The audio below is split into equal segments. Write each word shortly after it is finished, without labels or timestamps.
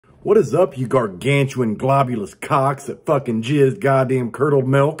What is up, you gargantuan globulous cocks that fucking jizz goddamn curdled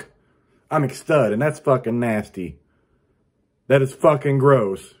milk? I'm McStud, and that's fucking nasty. That is fucking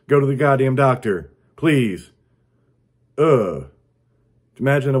gross. Go to the goddamn doctor. Please.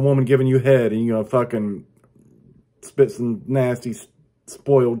 Imagine a woman giving you head and you gonna fucking spit some nasty,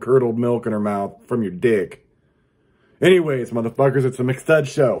 spoiled, curdled milk in her mouth from your dick. Anyways, motherfuckers, it's a McStud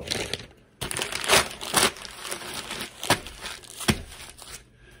show.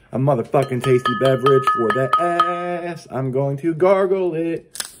 A motherfucking tasty beverage for the ass. I'm going to gargle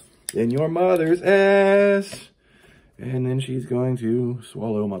it in your mother's ass. And then she's going to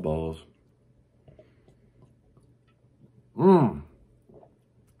swallow my balls.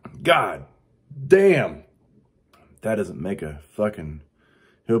 God damn. That doesn't make a fucking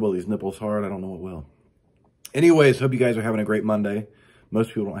hillbilly's nipples hard. I don't know what will. Anyways, hope you guys are having a great Monday.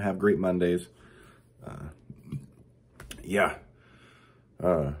 Most people don't have great Mondays. Yeah.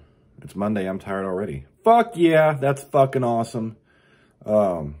 It's Monday. I'm tired already. Fuck yeah. That's fucking awesome.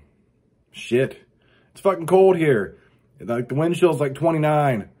 Shit. It's fucking cold here. Like, the wind chill's like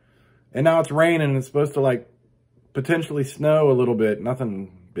 29. And now it's raining and it's supposed to, like, potentially snow a little bit.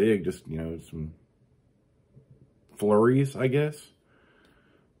 Nothing big. Just, you know, some flurries, I guess.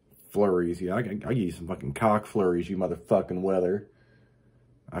 Flurries. Yeah, I give you some fucking cock flurries, you motherfucking weather.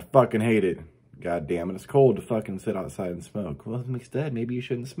 I fucking hate it. God damn it, it's cold to fucking sit outside and smoke. Well, McStud, maybe you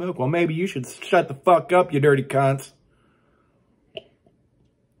shouldn't smoke. Well, maybe you should shut the fuck up, you dirty cunts.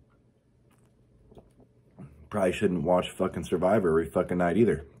 Probably shouldn't watch fucking Survivor every fucking night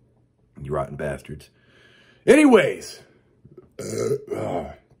either. You rotten bastards. Anyways.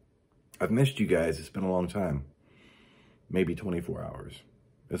 I've missed you guys. It's been a long time. Maybe 24 hours.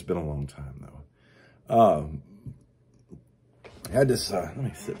 It's been a long time, though. I had this, let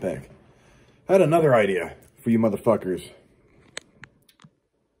me sit back. I had another idea for you motherfuckers.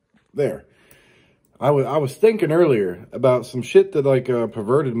 There. I was thinking earlier about some shit that, like,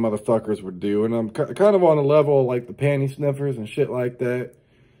 perverted motherfuckers would do. And I'm kind of on a level like the panty sniffers and shit like that.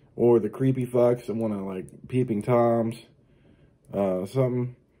 Or the creepy fucks that want to, like, peeping toms.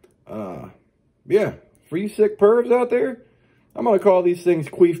 Something. Yeah. For you sick pervs out there, I'm going to call these things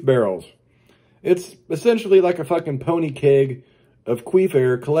queef barrels. It's essentially like a fucking pony keg of queef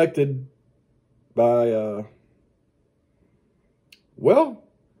air collected by, well,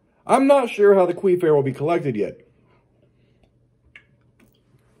 I'm not sure how the queef air will be collected yet.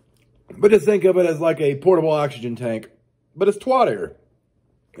 But just think of it as like a portable oxygen tank. But it's twat air.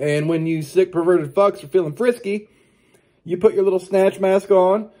 And when you sick perverted fucks are feeling frisky, you put your little snatch mask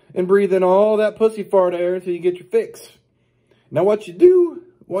on and breathe in all that pussy fart air until you get your fix. Now what you do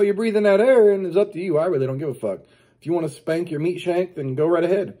while you're breathing that air in is up to you. I really don't give a fuck. If you want to spank your meat shank, then go right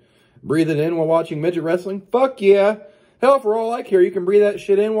ahead. Breathe it in while watching midget wrestling? Fuck yeah. Hell, for all I care, you can breathe that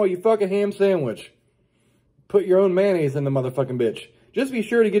shit in while you fuck a ham sandwich. Put your own mayonnaise in the motherfucking bitch. Just be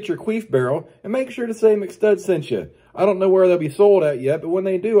sure to get your queef barrel and make sure to say McStud sent you. I don't know where they'll be sold at yet, but when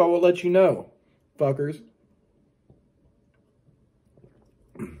they do, I will let you know. Fuckers.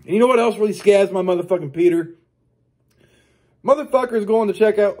 And you know what else really scabs my motherfucking Peter? Motherfuckers going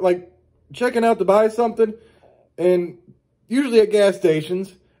to checking out to buy something, and usually at gas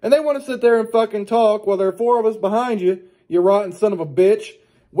stations, and they want to sit there and fucking talk while there are 4 of us behind you, you rotten son of a bitch,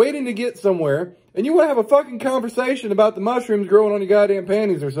 waiting to get somewhere, and you want to have a fucking conversation about the mushrooms growing on your goddamn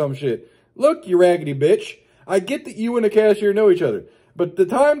panties or some shit. Look, you raggedy bitch, I get that you and the cashier know each other, but the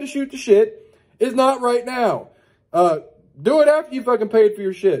time to shoot the shit is not right now. Do it after you fucking paid for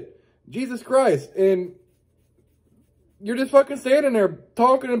your shit. Jesus Christ. And you're just fucking standing there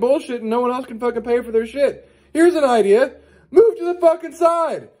talking and bullshit and no one else can fucking pay for their shit. Here's an idea. Move to the fucking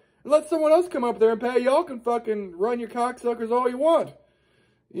side. And let someone else come up there and pay. Y'all can fucking run your cocksuckers all you want.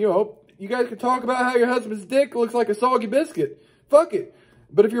 You know, you guys can talk about how your husband's dick looks like a soggy biscuit. Fuck it.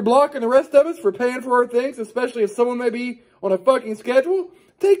 But if you're blocking the rest of us for paying for our things, especially if someone may be on a fucking schedule,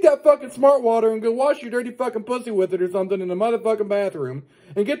 take that fucking smart water and go wash your dirty fucking pussy with it or something in the motherfucking bathroom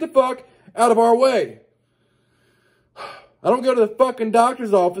and get the fuck out of our way. I don't go to the fucking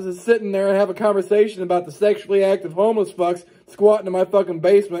doctor's office and sit in there and have a conversation about the sexually active homeless fucks squatting in my fucking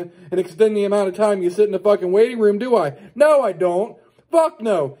basement and extend the amount of time you sit in the fucking waiting room, do I? No, I don't. Fuck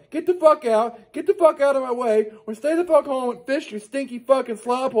no. Get the fuck out. Get the fuck out of my way. Or stay the fuck home and fish your stinky fucking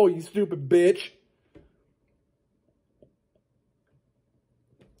slop hole, you stupid bitch.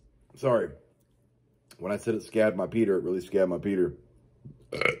 Sorry. When I said it scabbed my Peter, it really scabbed my Peter.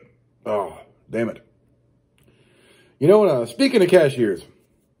 Oh, damn it. You know, speaking of cashiers,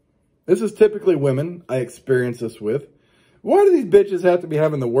 this is typically women I experience this with. Why do these bitches have to be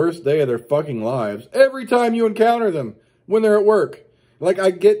having the worst day of their fucking lives every time you encounter them when they're at work? Like,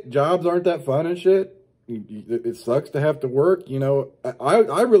 I get jobs aren't that fun and shit. It sucks to have to work. You know,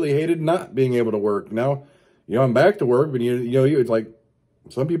 I really hated not being able to work. Now, you know, I'm back to work, but you know, it's like,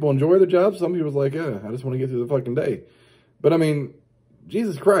 some people enjoy the job. Some people's like, yeah, I just want to get through the fucking day. But I mean,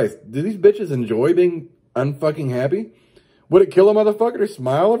 Jesus Christ, do these bitches enjoy being unfucking happy? Would it kill a motherfucker to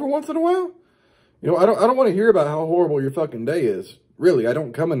smile every once in a while? You know, I don't want to hear about how horrible your fucking day is. Really, I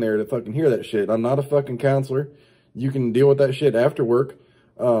don't come in there to fucking hear that shit. I'm not a fucking counselor. You can deal with that shit after work.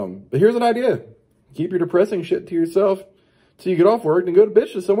 But here's an idea. Keep your depressing shit to yourself till you get off work and go to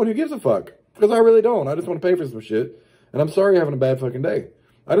bitch to someone who gives a fuck. Because I really don't. I just want to pay for some shit. And I'm sorry you're having a bad fucking day.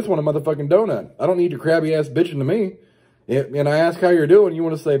 I just want a motherfucking donut. I don't need your crabby ass bitching to me. And I ask how you're doing, you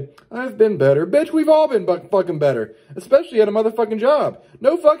want to say, I've been better. Bitch, we've all been fucking better. Especially at a motherfucking job.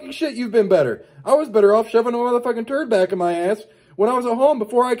 No fucking shit you've been better. I was better off shoving a motherfucking turd back in my ass when I was at home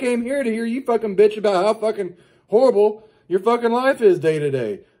before I came here to hear you fucking bitch about how fucking horrible your fucking life is day to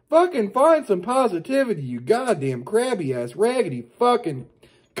day. Fucking find some positivity, you goddamn crabby ass, raggedy fucking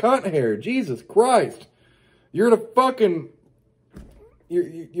cunt hair. Jesus Christ. You're in a fucking...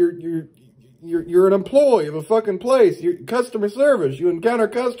 You're an employee of a fucking place. You're customer service. You encounter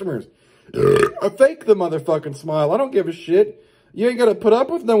customers. Fake the motherfucking smile. I don't give a shit. You ain't gotta put up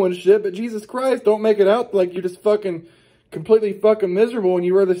with no one's shit, but Jesus Christ, don't make it out like you're just fucking completely fucking miserable and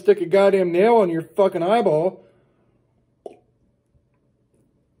you rather stick a goddamn nail on your fucking eyeball.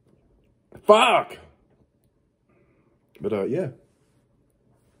 Fuck! But, yeah.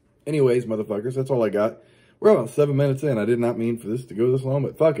 Anyways, motherfuckers, that's all I got. We're about 7 minutes in. I did not mean for this to go this long,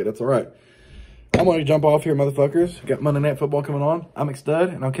 but fuck it. That's all right. I'm going to jump off here, motherfuckers. Got Monday Night Football coming on. I'm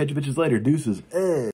McStud, and I'll catch you bitches later. Deuces.